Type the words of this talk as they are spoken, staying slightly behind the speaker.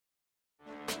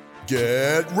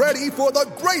Get ready for the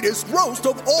greatest roast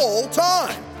of all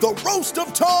time. The Roast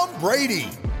of Tom Brady.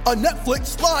 A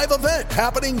Netflix live event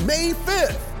happening May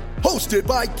 5th. Hosted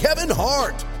by Kevin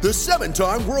Hart. The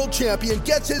 7-time world champion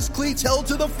gets his cleats held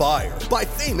to the fire by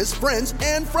famous friends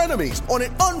and frenemies on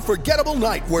an unforgettable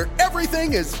night where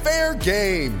everything is fair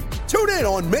game. Tune in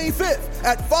on May 5th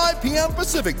at 5 p.m.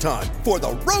 Pacific time for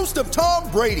the Roast of Tom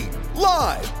Brady.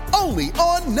 Live only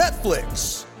on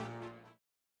Netflix.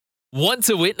 Want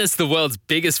to witness the world's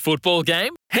biggest football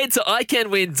game? Head to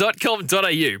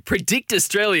iCanWin.com.au, predict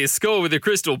Australia's score with a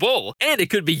crystal ball, and it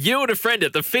could be you and a friend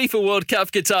at the FIFA World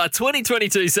Cup Qatar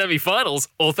 2022 semi-finals,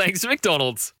 all thanks to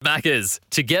McDonald's. Maccas,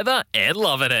 together and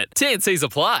loving it. TNCs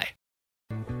apply.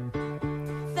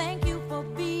 Thank you for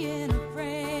being a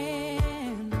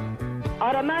friend.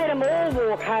 I'd have made them all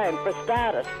walk home for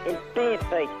starters in bare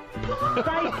feet.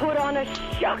 They put on a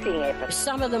shocking effort.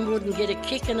 Some of them wouldn't get a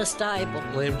kick in a stable.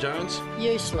 Liam Jones?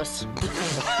 Useless.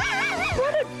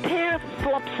 What a pair of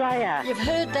flops they are. You've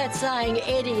heard that saying,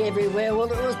 Eddie everywhere.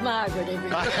 Well, it was Margaret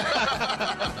everywhere.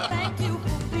 Thank you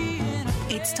for being a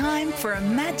friend. It's time for a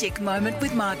magic moment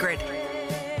with Margaret.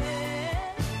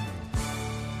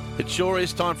 It sure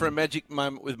is time for a magic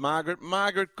moment with Margaret.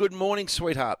 Margaret, good morning,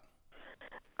 sweetheart.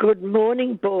 Good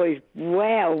morning, boys.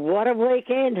 Wow, what a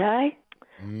weekend, hey?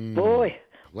 Boy,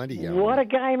 Plenty going what on. a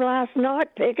game last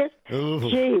night, Pickers. Ooh.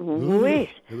 Gee whiz.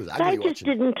 It was They ugly just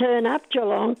watching. didn't turn up,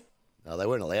 Geelong. No, they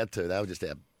weren't allowed to. They were just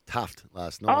out-toughed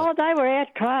last night. Oh, they were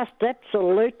outclassed,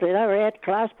 absolutely. They were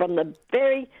outclassed from the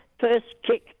very first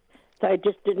kick. They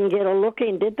just didn't get a look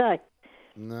in, did they?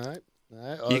 No.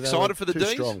 You they excited were for the too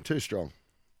D's? Too strong.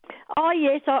 Oh,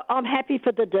 yes, I'm happy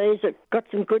for the D's. I've got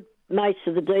some good mates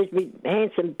of the D's, me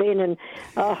handsome Ben, and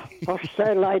I was so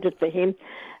elated for him.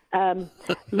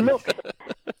 Look,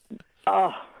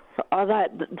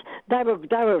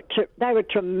 they were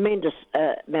tremendous,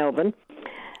 Melbourne,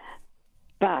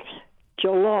 but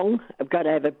Geelong have got to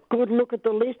have a good look at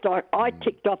the list. I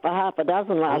ticked off a half a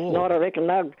dozen last night. I reckon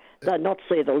they'll not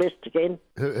see the list again.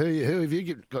 Who have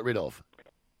you got rid of?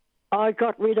 I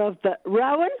got rid of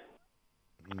Rowan.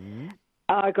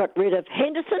 I got rid of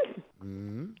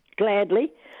Henderson.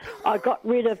 Gladly. I got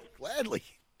rid of Gladly.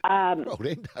 Old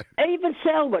Endo. even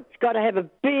Selwood's got to have a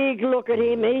big look at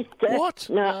him. He's What?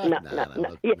 No.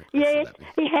 No. Yes,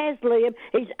 he has, Liam.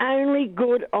 He's only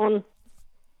good on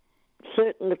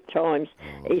certain times.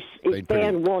 He's been pretty-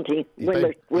 found wanting when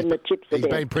the chips are He's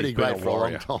down. been pretty He's been great a for a long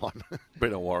warrior. time.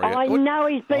 Been a warrior. I know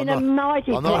he's been a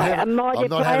mighty I'm not player, having, a mighty I'm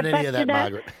not player. having any of but, that, you know,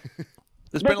 Margaret.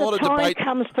 There's been a lot of time debate.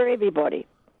 comes for everybody.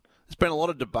 There's been a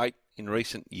lot of debate in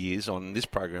recent years on this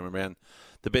program around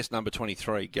the best number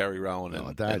 23, Gary Rowan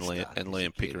and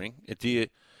Liam Pickering.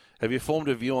 Have you formed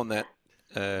a view on that?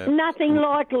 Nothing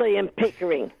like Liam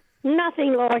Pickering.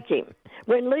 Nothing like him.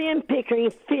 When Liam Pickering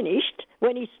finished,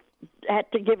 when he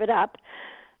had to give it up,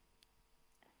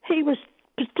 he was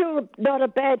still not a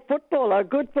bad footballer, a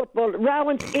good footballer.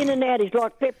 Rowan's in and out. He's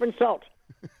like pepper and salt.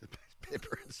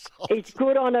 Pepper and salt. He's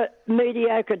good on a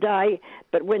mediocre day,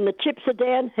 but when the chips are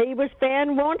down, he was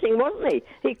found wanting, wasn't he?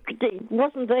 He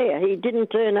wasn't there. He didn't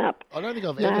turn up. I don't think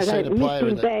I've No, ever they seen a missed player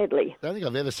him badly. I don't think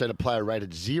I've ever seen a player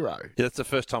rated 0. Yeah, that's the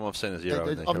first time I've seen a 0.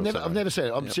 in there, I've never seen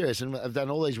it. I'm Yep. serious, and I've done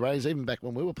all these ratings. Even back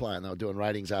when we were playing, they were doing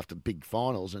ratings after big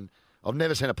finals, and I've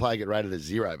never seen a player get rated a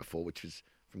 0 before, which was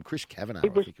from Chris Kavanagh, I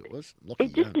think it was. He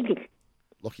just didn't.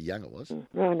 Lockie Young it was.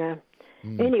 Oh, no.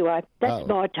 Anyway, that's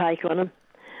my take on him.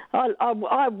 I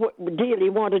dearly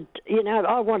wanted,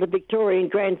 I want a Victorian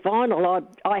grand final.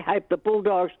 I hope the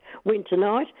Bulldogs win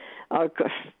tonight.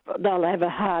 They'll have a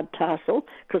hard tussle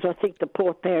because I think the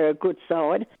Port Power are a good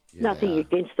side. Yeah, Nothing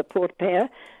against the Port Power,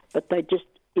 but they just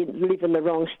live in the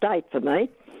wrong state for me.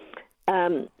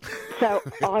 So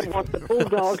I want the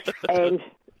Bulldogs and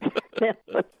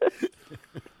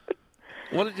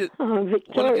What did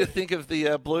Victoria. you think of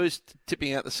the Blues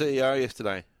tipping out the CEO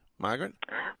yesterday, Margaret?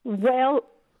 Well,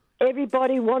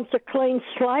 everybody wants a clean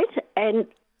slate, and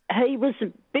he was a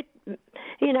bit,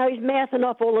 he's mouthing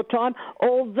off all the time,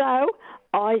 although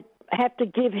I have to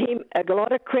give him a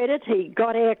lot of credit. He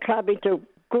got our club into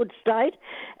good state,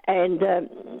 and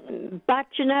but,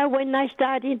 when they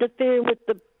start interfering with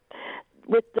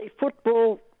the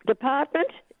football department,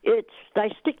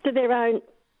 they stick to their own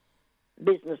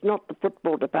business, not the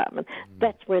football department.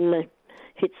 That's when the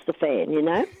hits the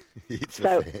fan, It's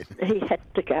So a fan. he had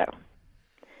to go.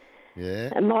 Yeah.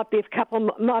 It might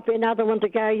be another one to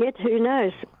go yet. Who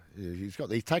knows? He's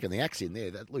taken the axe in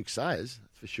there. That Luke Sayers,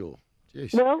 for sure.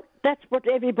 Jeez. Well, that's what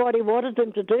everybody wanted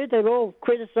them to do. They've all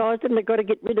criticised him. They've got to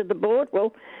get rid of the board.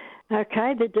 Well,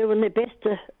 okay, they're doing their best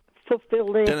to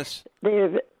fulfil their Dennis.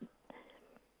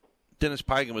 Dennis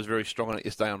Pagan was very strong on it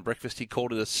yesterday on breakfast. He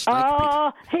called it a snake pit.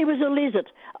 Oh, he was a lizard.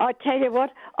 I tell you what,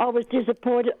 I was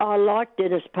disappointed. I like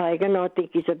Dennis Pagan. I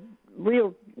think he's a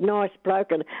real nice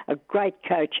bloke and a great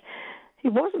coach. He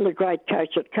wasn't a great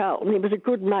coach at Carlton. He was a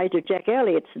good mate of Jack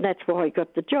Elliott's, and that's why he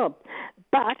got the job.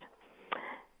 But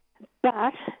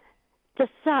to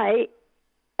say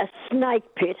a snake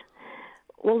pit,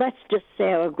 well, that's just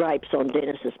sour grapes on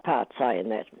Dennis's part saying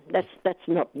that. That's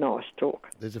not nice talk.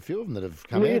 There's a few of them that have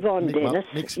come Move out. on, Dennis.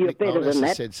 You're better Malthouse than has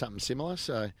that. said something similar,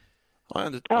 so... I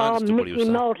understood what he Mickey was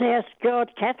saying. Malthouse,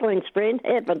 God, Kathleen's friend,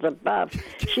 heavens above.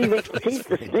 He was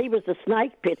the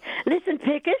snake pit. Listen,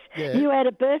 Pickers, Yeah. you had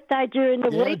a birthday during the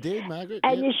Yeah, I week. did, Margaret.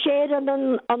 And yeah. you shared it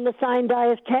on the same day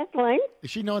as Kathleen, Is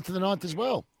she 9th to the 9th as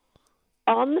well?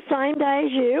 on the same day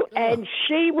as you, and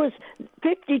she was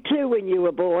 52 when you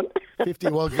were born. 50.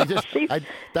 Well, you just, hey,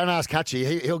 don't ask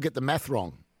Hutchie. He'll get the math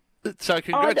wrong. So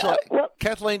congratulations. well-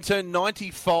 Kathleen turned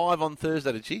 95 on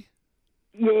Thursday, did she?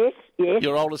 Yes.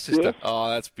 Your older sister. Yes. Oh,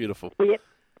 that's beautiful. Yep.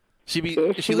 Is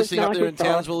Yes, she she was listening up there in 95.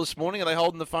 Townsville this morning? Are they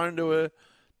holding the phone to her?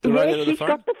 The radio Yes, to the she's phone?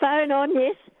 got the phone on,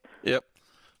 yes. Yep.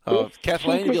 Oh, Yes,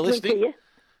 Kathleen, she's if you're listening to listening, you.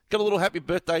 got a little happy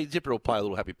birthday. Zipper will play a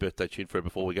little happy birthday tune for her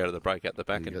before we go to the break out the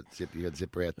back. You got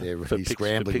Zipper out there. for He's picks-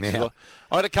 scrambling for picks as now. well.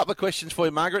 I had a couple of questions for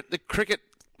you, Margaret. The cricket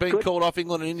being Good. called off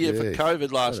England and India for Yeah,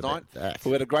 COVID last what night. about that?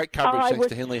 We had a great coverage I thanks was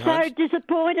to Henley so Holmes.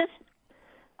 disappointed.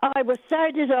 I was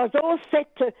all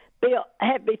set to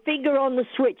have my finger on the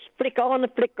switch, flick on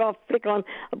and flick off, flick on,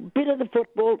 a bit of the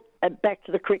football and back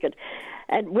to the cricket.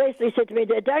 And Wesley said to me,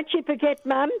 "Don't you forget,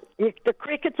 Mum, the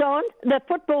cricket's on, the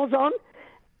football's on."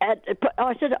 And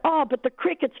I said, "Oh, but the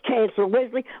cricket's cancelled,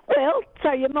 Wesley." "Well,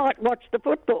 so you might watch the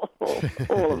football."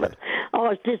 All of it. I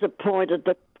was disappointed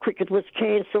that cricket was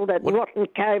cancelled, that rotten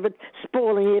COVID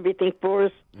spoiling everything for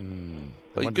us.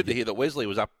 Well, good to hear that Wesley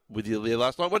was up with you there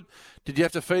last night. What did you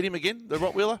have to feed him again, the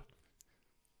Rottweiler?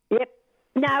 Yep.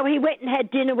 No, he went and had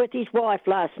dinner with his wife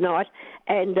last night,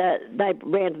 and they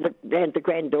round the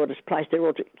granddaughter's place.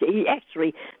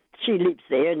 She lives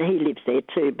there, and he lives there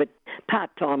too, but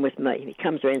part-time with me. He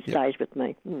comes around and stays with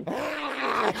me.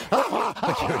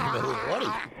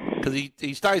 Because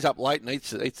he stays up late and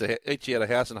eats you out of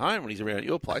house and home when he's around at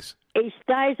your place. He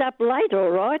stays up late, all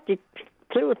right, 2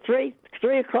 or 3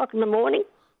 o'clock in the morning.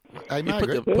 Hey, You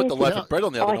Margaret. put the loaf of bread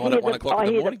on the other night at 1 o'clock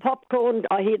in the morning.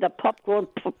 I hear the popcorn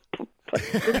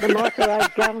with the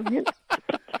microwave going.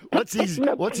 What's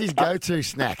his go-to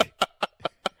snack?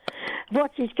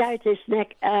 What's his go-to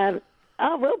snack?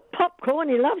 Popcorn.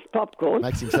 He loves popcorn.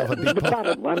 Makes himself a big The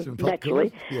buttered one, some popcorn.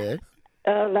 naturally. Yeah.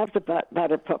 Loves the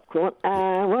buttered popcorn.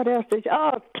 What else?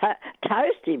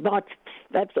 Toast. He might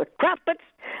have some crumpets.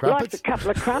 Likes a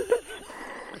couple of crumpets.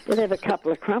 We'll have a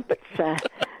couple of crumpets.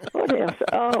 What else?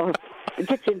 Oh, he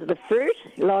gets into the fruit.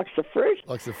 He likes the fruit.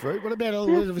 Likes the fruit. What about a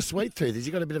little bit of a sweet tooth? Has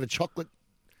he got a bit of a chocolate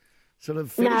sort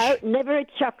of finish? No, never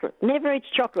eats chocolate. Never eats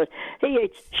chocolate. He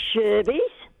eats Sherbies,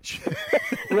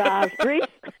 raspberries.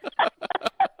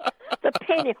 The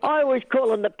penny. I always call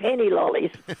them the penny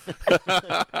lollies.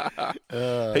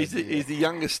 He's the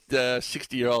youngest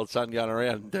 60-year-old son going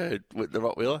around with the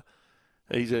Rottweiler.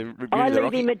 He's a review I of the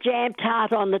leave him a jam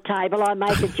tart on the table. I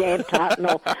make a jam tart and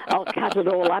I'll cut it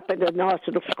all up into nice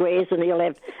little squares, and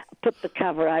he'll put the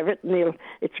cover over it, and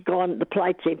it's gone. The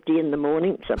plate's empty in the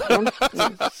morning sometimes.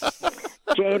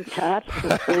 Jam tart.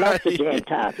 Lots of jam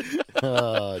tart.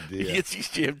 Oh, He dear. gets his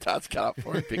jam tarts cut up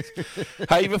for him, Pix.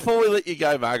 Hey, before we let you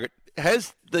go, Margaret,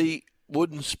 has the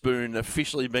wooden spoon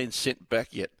officially been sent back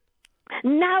yet?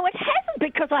 No, it hasn't,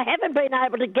 because I haven't been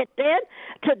able to get down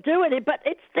to do it. But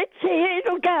it's here.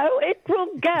 It'll go. It will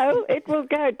go. It will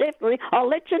go, definitely. I'll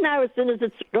let you know as soon as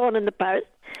it's gone in the post.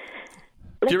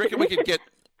 Do you reckon we could get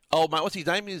old mate? What's his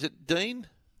name? Is it Dean?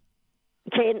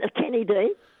 Kenny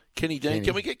Dean? Kenny Dean.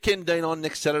 Can we get Ken Dean on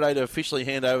next Saturday to officially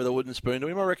hand over the wooden spoon to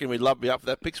him? I reckon we'd love to be up for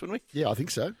that, Pix, wouldn't we? Yeah, I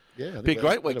think so. Yeah, I think Be a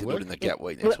great week that'll to do it work. in the Gap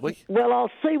Week next week. Well,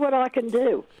 I'll see what I can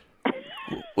do.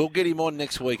 We'll get him on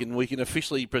next week and we can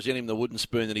officially present him the wooden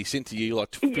spoon that he sent to you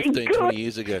like 15, 20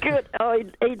 years ago. Good. Oh,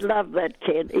 he'd love that,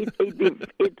 Ken. He'd be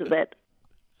into that.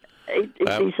 He'd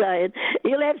be saying,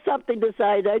 he'll have something to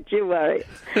say, don't you worry.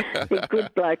 He's a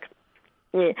good bloke.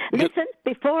 Yeah. Listen,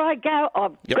 before I go,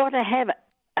 I've got to have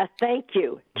a thank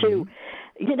you to,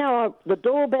 the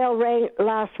doorbell rang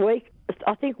last week,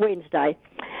 I think Wednesday,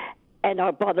 and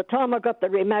by the time I got the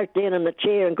remote down in the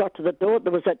chair and got to the door,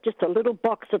 there was just a little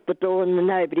box at the door and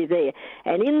nobody there.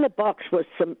 And in the box was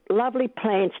some lovely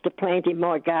plants to plant in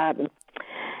my garden.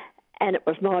 And it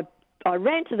was I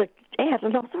ran to the out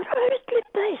and I thought, who's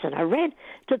left these? And I ran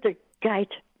to the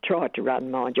gate, tried to run,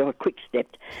 mind you, I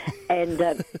quick-stepped. And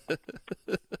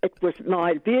it was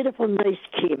my beautiful niece,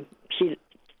 Kim.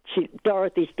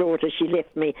 Dorothy's daughter, she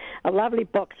left me a lovely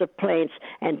box of plants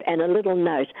and a little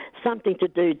note, something to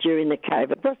do during the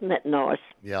COVID. Wasn't that nice?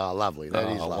 Yeah, lovely. That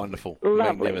is lovely. Wonderful.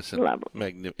 Lovely, Magnificent.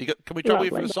 lovely. Can we trouble you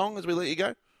for Lovely. a song as we let you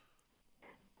go?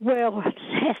 Well,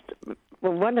 I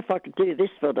wonder if I could do this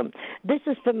for them. This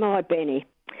is for my Benny.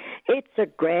 It's a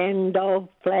grand old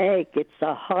flag. It's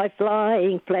a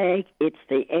high-flying flag. It's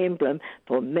the emblem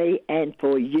for me and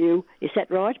for you. Is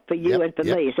that right? For you Yep, and for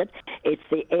yep. me, is it? It's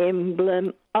the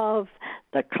emblem of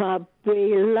the club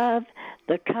we love.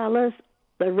 The colours,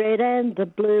 the red and the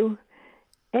blue.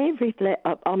 Every flag.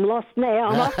 I'm lost now.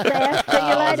 I'm off now. See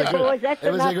you later, boys. That's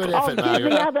it was a enough. good I'll effort, give Margaret.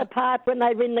 the other part when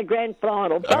they win the grand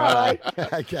final. Bye.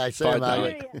 Okay, see Bye, you,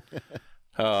 mate.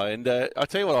 And I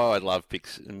tell you what I love,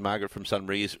 Pix and Margaret from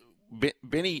Sunbury, is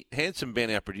Benny, Handsome Ben,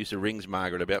 our producer, rings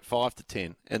Margaret about 5 to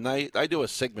 10, and they do a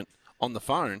segment on the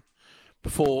phone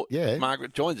before Yeah.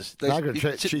 Margaret joins us.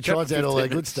 Margaret, she tries out all her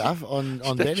good stuff on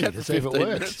Benny to see if it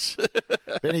works.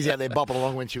 Benny's out there bopping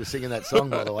along when she was singing that song,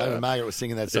 by the way. When Margaret was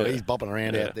singing that song, Yeah. he's bopping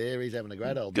around Yeah. out there. He's having a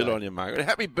great old Good day. on you, Margaret.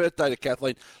 Happy birthday to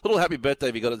Kathleen. Little happy birthday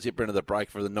if you got a zipper into the break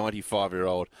for the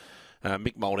 95-year-old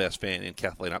Mick Moldhouse fan and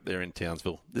Kathleen up there in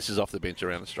Townsville. This is Off the Bench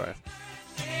around Australia.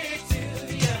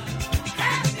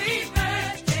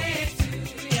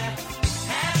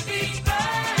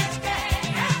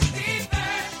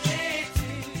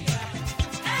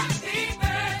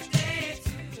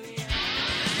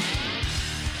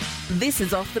 This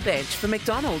is Off the Bench for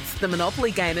McDonald's. The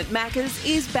Monopoly game at Macca's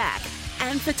is back.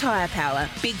 And for Tyre Power,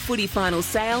 big footy final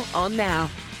sale on now.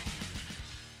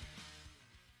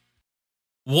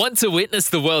 Want to witness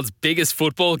the world's biggest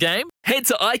football game? Head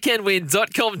to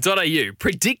iCanWin.com.au,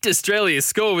 predict Australia's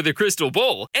score with a crystal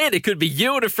ball, and it could be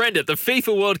you and a friend at the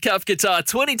FIFA World Cup Qatar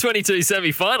 2022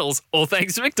 semi-finals, all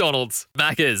thanks to McDonald's.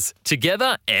 Maccas,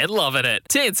 together and loving it.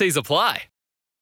 TNCs apply.